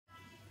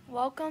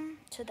Welcome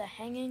to the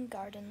Hanging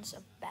Gardens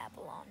of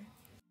Babylon.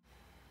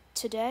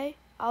 Today,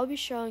 I'll be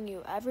showing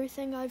you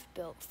everything I've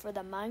built for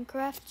the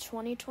Minecraft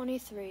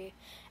 2023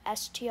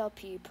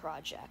 STLP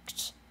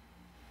project.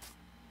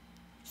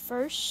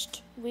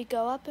 First, we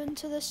go up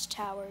into this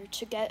tower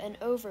to get an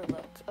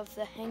overlook of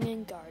the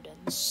Hanging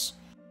Gardens.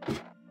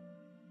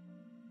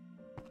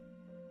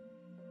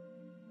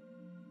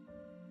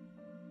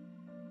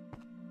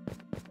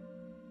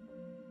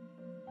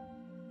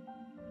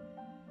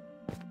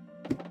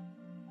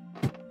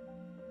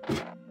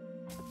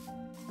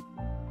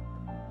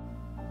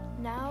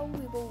 Now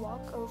we will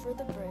walk over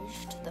the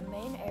bridge to the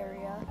main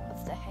area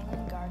of the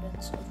Hanging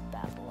Gardens of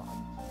Babylon.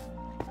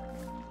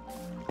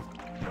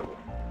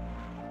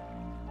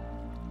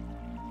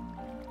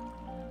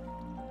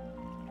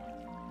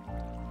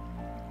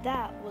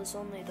 That was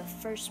only the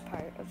first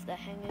part of the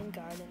Hanging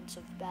Gardens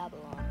of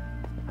Babylon.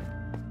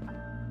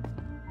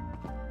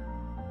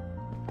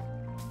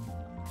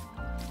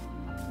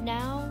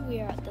 Now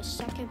we are at the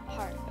second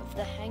part of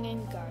the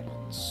Hanging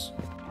Gardens.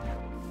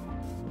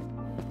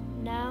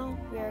 Now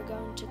we are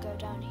going to go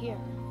down here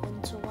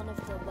into one of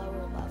the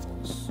lower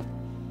levels.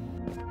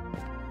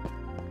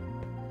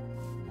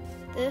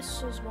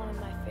 This is one of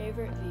my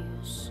favorite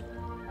views.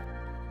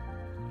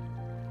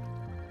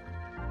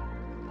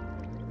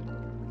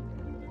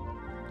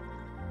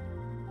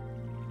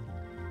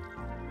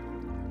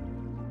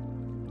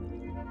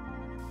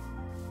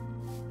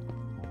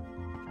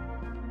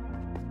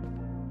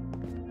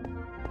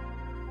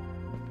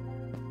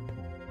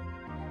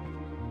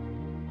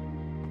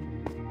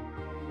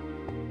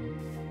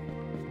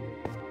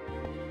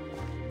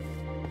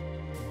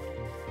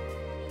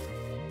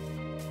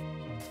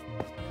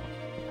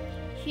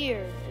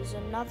 Here is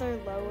another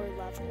lower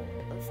level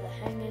of the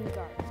Hanging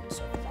Gardens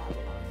of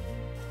Babylon.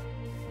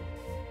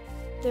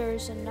 There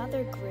is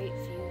another great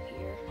view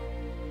here.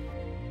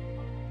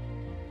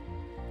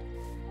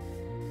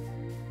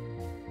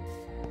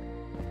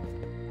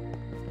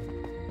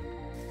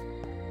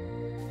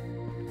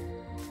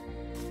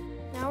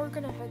 Now we're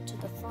going to head to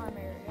the farm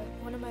area,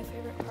 one of my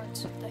favorite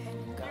parts of the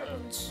Hanging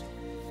Gardens.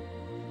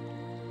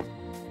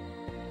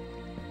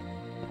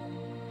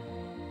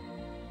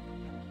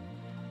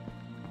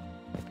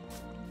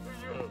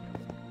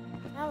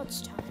 Now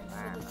it's time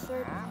for the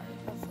third part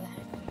of the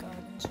Hanging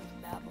Gardens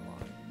of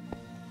Babylon.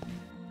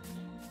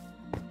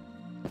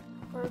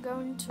 We're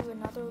going to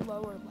another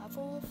lower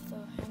level of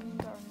the Hanging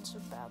Gardens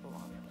of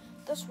Babylon.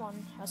 This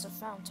one has a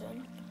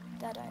fountain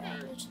that I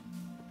added.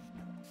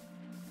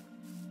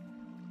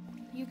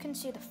 You can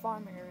see the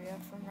farm area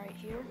from right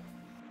here.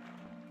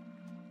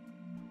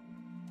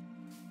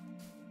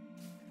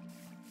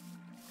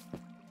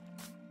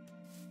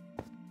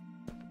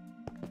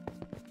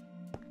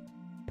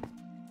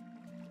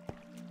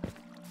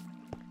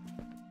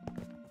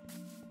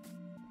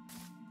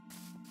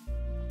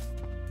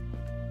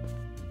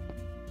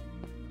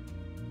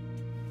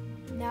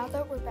 Now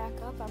that we're back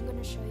up, I'm going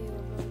to show you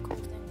a really cool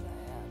thing that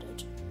I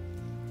added.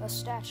 A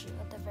statue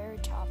at the very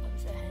top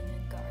of the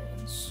Hanging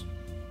Gardens.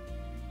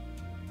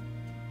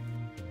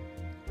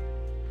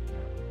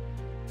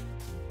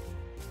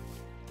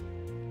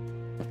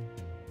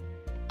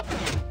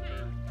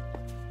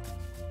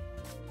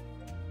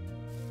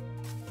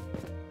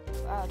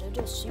 I added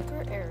a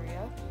secret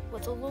area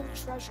with a little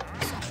treasure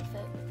inside of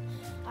it.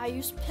 I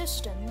used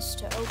pistons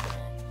to open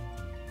it.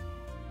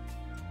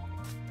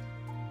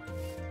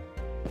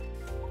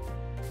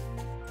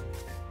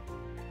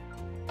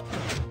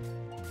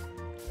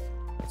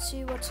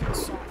 See what's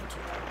inside.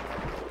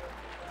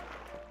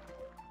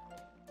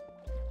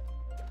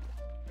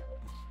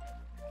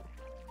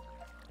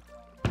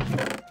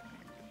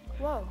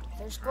 Whoa,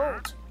 there's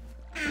gold.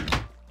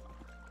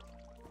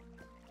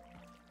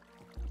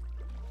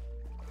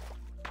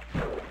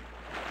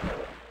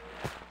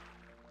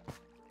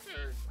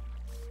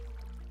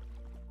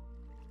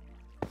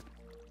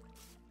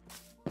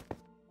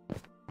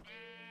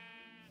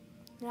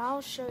 Now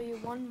I'll show you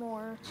one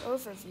more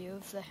overview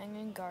of the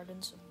Hanging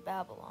Gardens of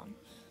Babylon.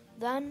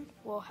 Then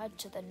we'll head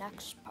to the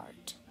next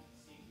part.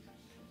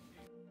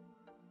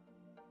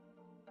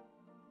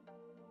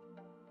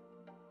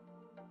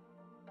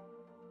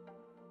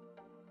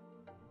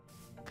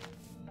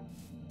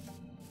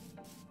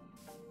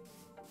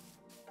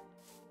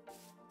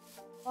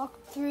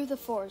 Walk through the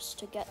forest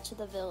to get to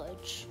the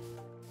village.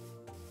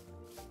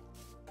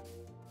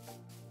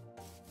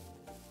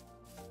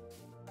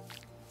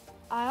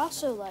 I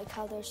also like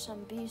how there's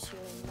some bees here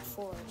in the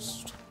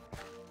forest.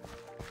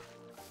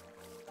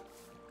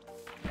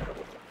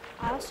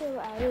 I also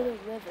added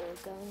a river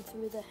going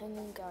through the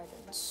Hanging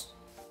Gardens.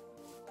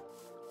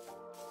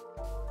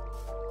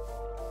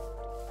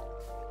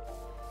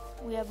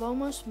 We have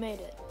almost made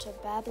it to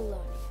Babylonia.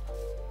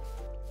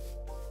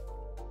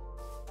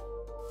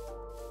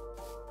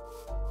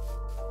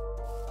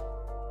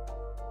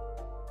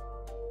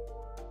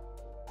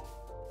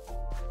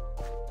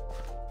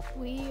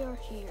 We are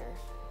here.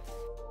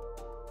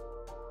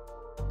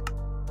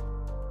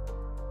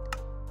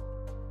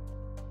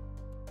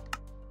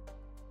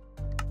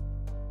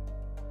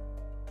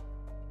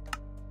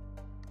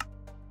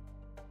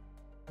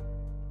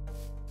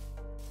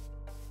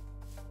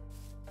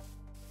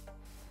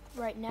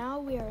 Right now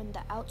we are in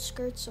the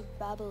outskirts of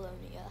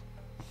Babylonia.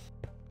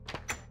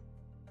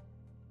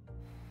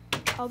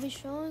 I'll be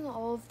showing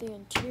all of the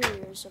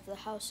interiors of the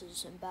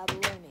houses in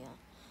Babylonia.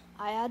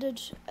 I added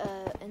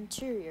an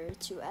interior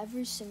to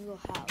every single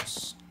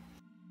house.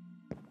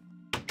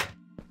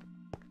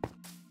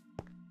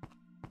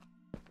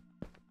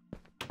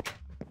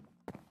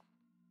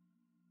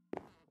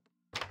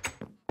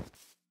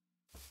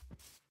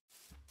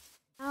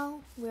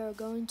 Now we are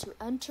going to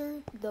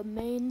enter the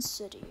main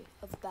city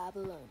of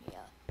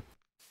Babylonia.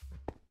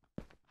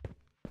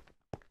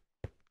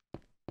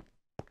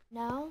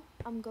 Now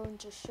I'm going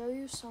to show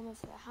you some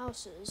of the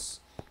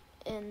houses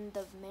in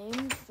the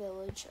main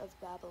village of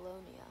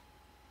Babylonia.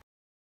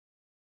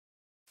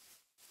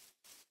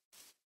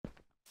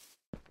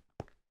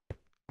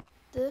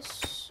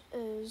 This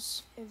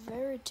is a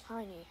very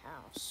tiny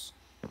house.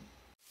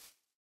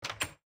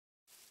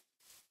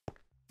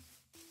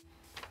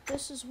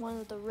 This is one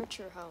of the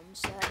richer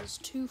homes that has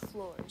 2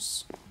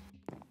 floors.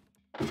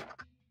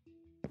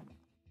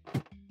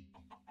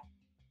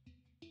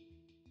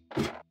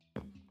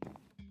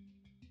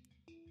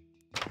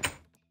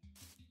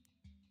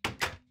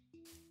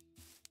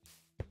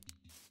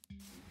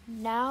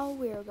 Now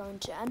we are going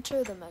to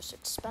enter the most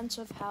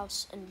expensive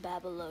house in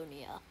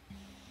Babylonia.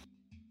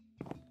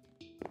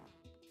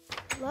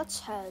 Let's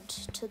head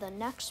to the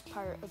next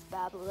part of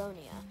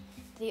Babylonia,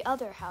 the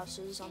other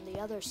houses on the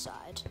other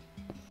side.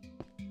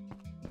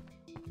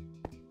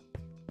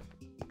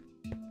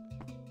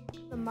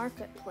 The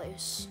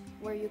marketplace,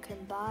 where you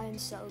can buy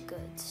and sell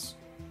goods.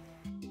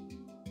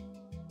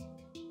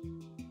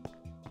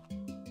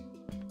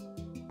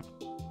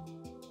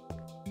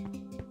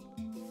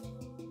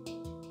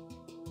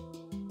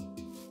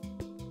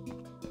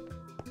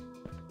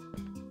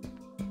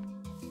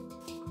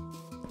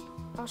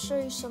 I'll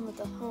show you some of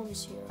the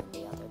homes here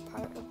in the other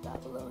part of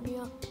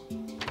Babylonia.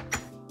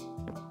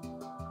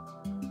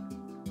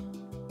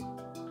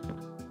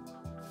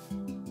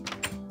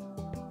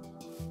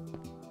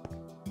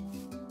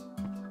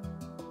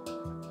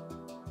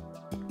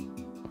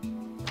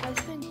 I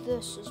think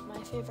this is my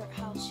favorite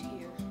house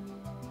here.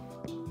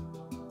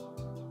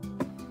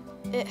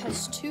 It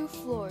has 2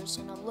 floors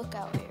and a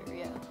lookout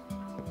area.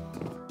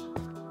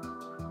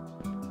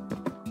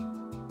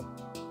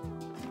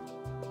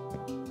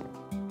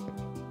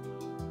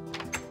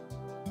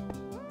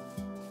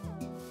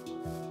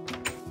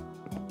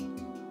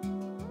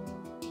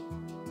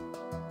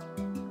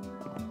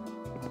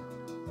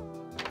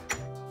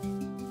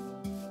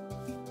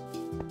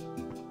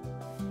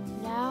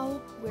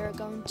 Now we're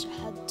going to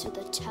head to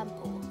the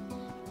Temple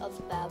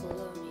of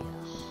Babylonia.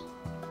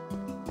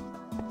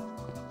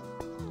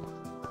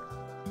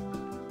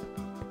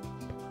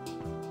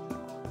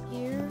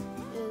 Here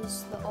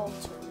is the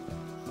altar.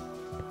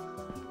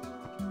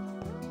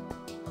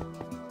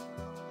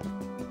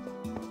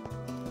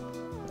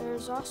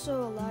 There's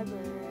also a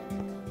library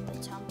in the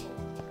temple.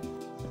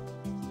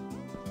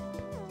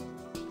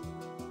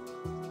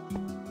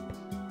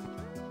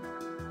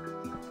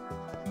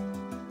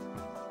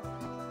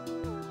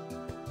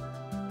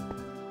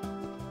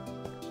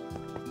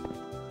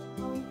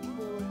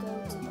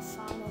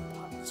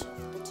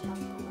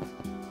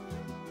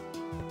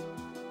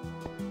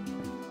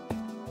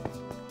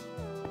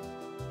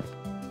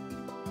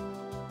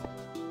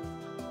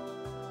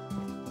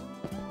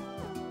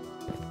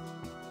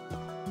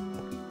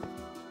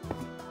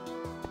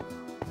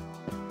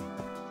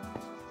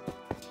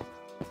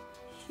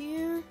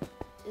 Here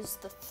is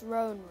the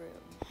throne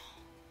room.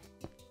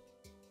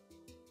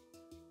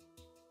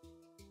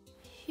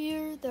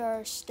 Here there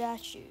are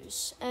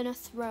statues and a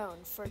throne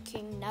for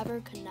King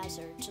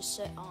Nebuchadnezzar to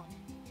sit on.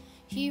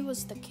 He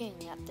was the king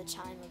at the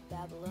time of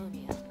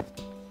Babylonia.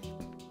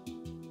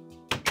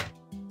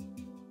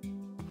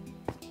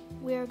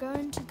 We are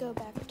going to go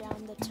back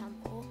down the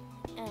temple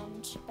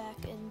and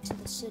back into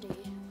the city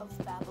of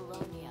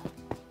Babylonia.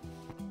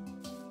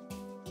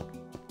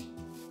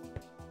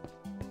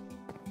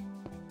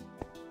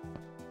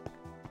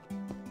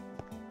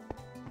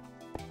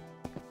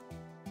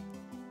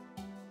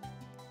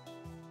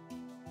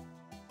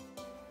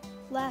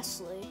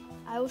 Lastly,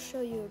 I will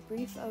show you a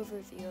brief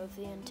overview of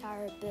the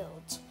entire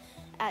build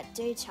at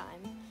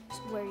daytime,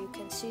 where you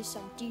can see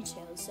some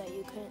details that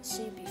you couldn't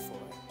see before.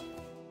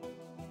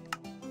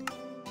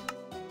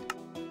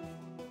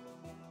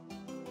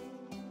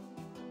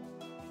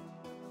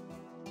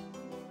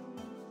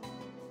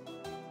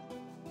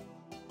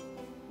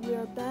 We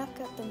are back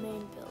at the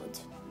main build,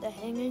 the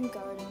Hanging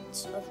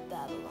Gardens of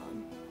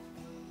Babylon.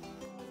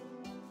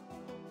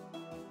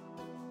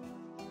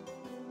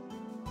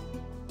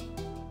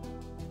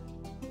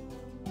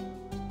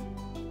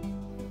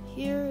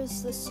 Here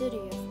is the city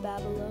of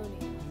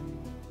Babylonia.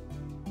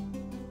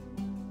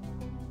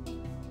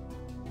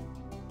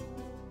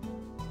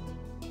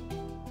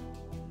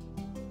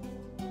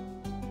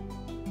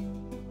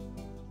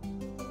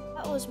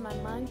 That was my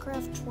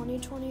Minecraft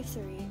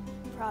 2023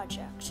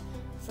 project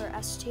for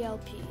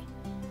STLP.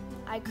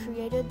 I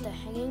created the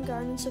Hanging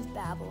Gardens of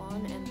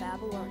Babylon and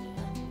Babylonia,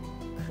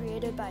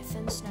 created by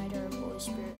Finn Snyder of Holy Spirit.